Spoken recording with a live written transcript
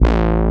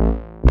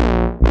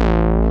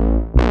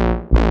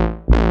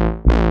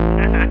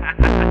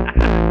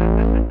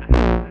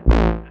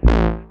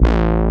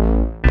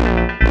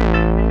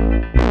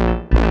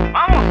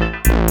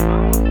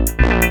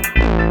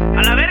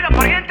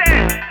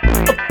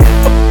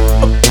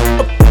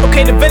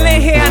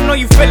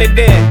feel it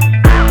there.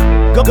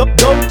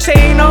 Gold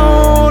chain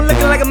on,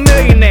 looking like a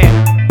millionaire.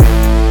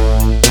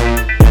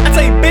 I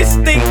tell you,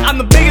 bitch think I'm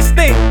the biggest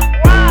thing,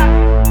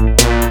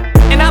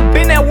 and I've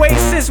been that way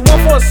since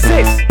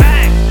 146.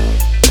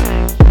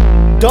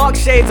 Dark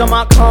shades on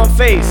my calm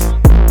face,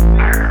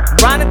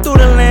 riding through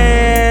the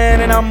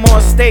land and I'm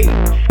on state.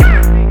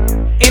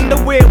 In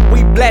the whip,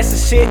 we blastin'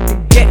 shit to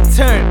get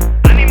turned,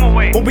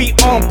 but we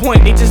on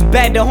point. They just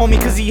bagged the homie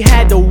cause he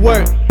had to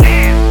work.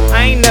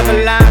 I ain't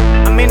never lie,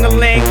 I'm in the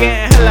lane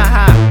getting hella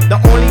high. The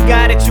only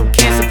guy that you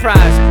can't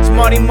surprise,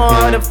 Smarty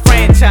Mar the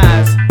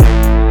franchise.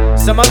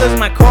 Some others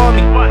might call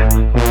me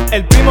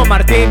El Primo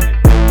Martin.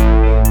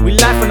 We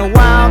live from the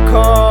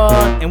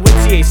Wildcard and with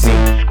TAC.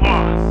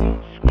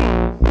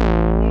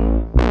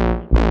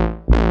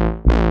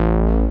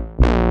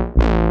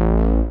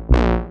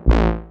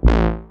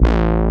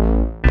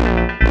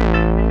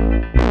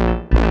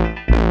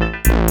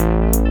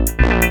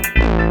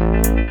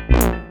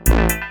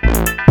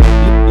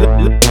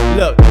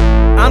 Look,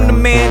 I'm the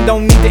man,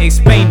 don't need to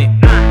explain it.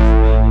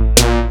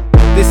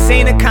 This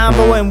ain't a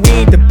combo and we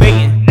ain't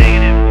debating.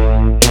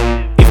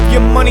 If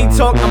your money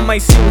talk, I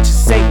might see what you're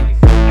saying.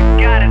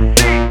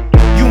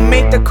 You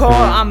make the call,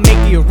 I make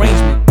the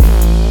arrangement.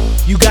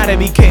 You gotta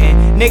be kidding,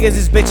 niggas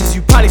is bitches,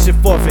 you probably should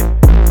forfeit.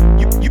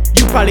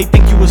 You probably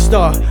think you a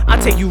star,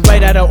 I'll take you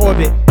right out of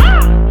orbit.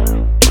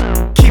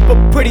 Keep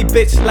a pretty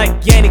bitch like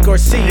Yannick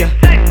Garcia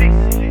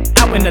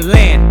out in the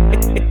land,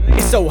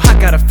 it's so hot,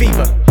 got a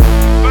fever.